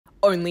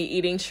only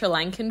eating Sri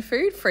Lankan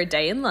food for a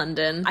day in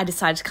London, I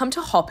decided to come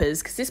to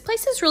Hoppers because this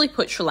place has really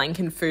put Sri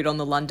Lankan food on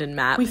the London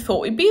map. We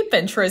thought we'd be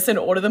adventurous and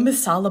order the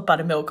masala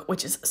buttermilk,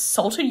 which is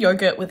salted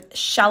yogurt with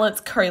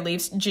shallots, curry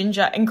leaves,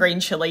 ginger and green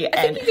chili.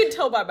 I think you can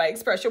tell by my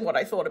expression what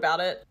I thought about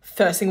it.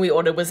 First thing we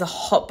ordered was a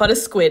hot butter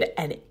squid,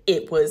 and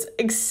it was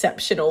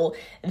exceptional.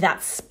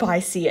 That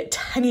spicy,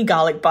 tangy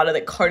garlic butter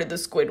that coated the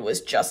squid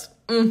was just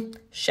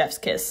chef's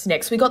kiss.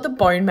 Next, we got the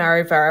bone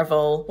marrow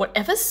variable.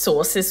 Whatever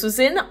sauce this was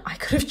in, I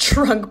could have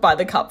drunk by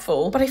the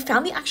cupful, but I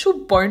found the actual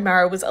bone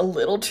marrow was a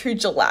little too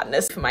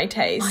gelatinous for my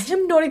taste. I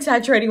am not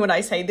exaggerating when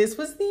I say this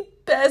was the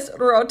best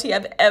roti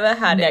I've ever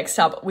had. Next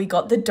up, we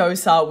got the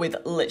dosa with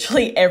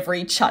literally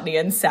every chutney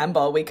and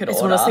sambar we could order.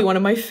 It's honestly one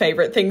of my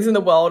favorite things in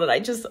the world, and I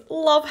just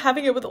love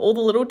having it with all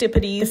the little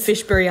dippities. The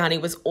fish biryani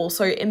was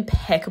also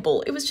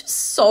impeccable. It was just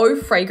so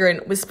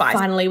fragrant with spice.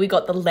 Finally, we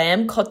got the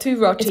lamb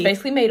kottu roti. It's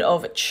basically made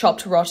of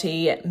chopped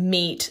roti,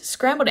 meat,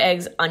 scrambled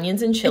eggs,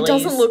 onions and chilies. It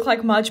doesn't look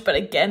like much, but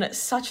again,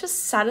 such a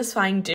satisfying dish.